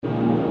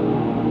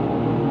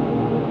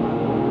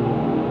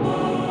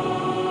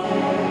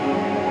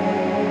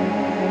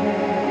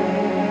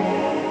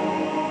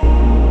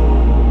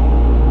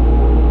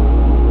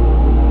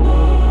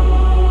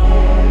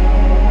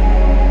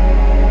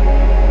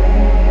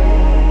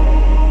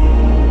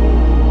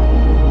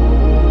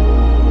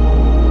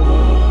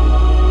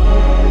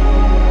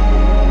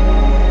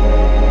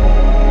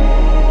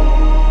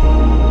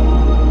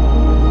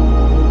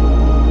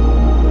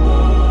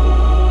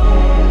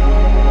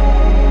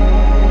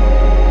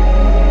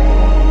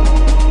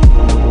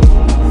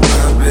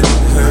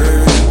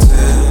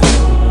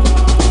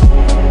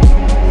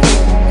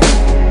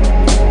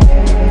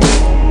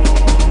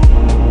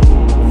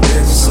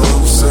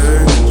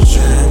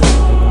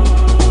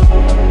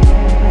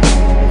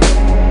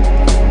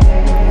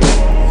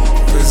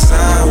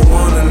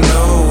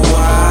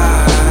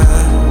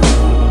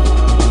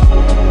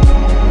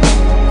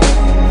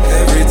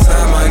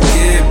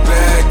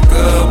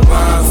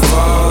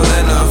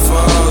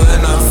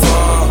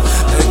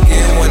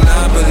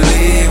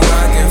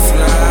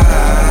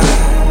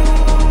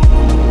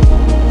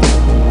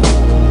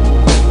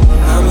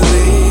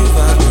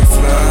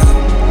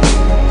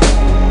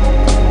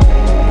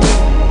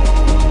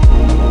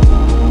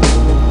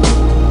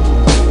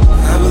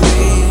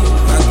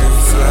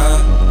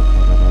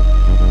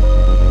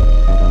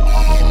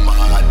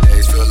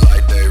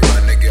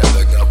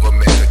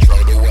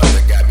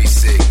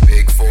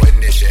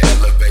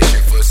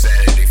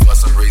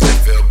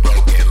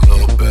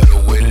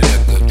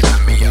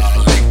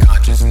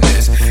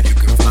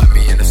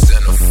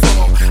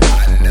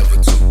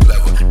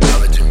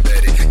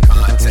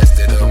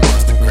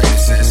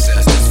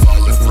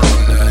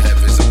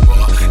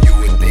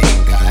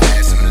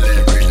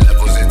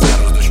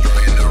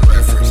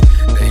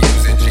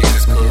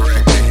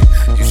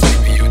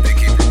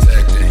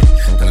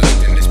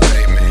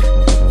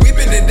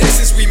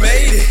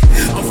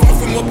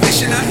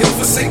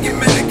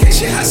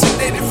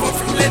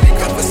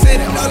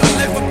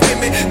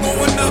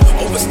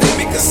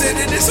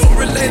so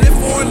related,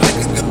 foreign like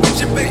a good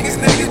bitch in Vegas.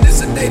 Nigga,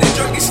 this sedated,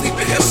 druggy,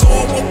 sleeping here, so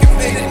I'm woken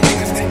faded.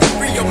 Niggas need to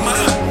free your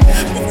mind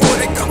before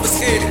they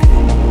confiscate it.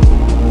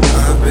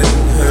 I've been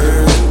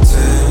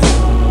hurting,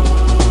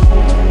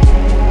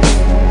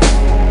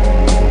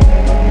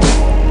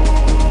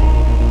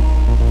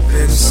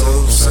 been so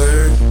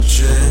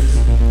searching,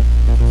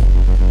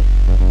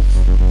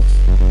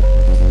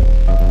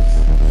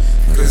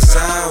 'cause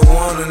I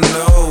wanna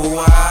know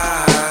why.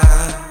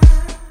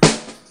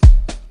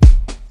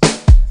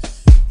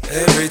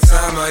 Every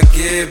time I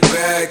get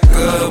back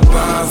up,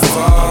 I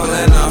fall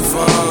and I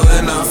fall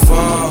and I fall.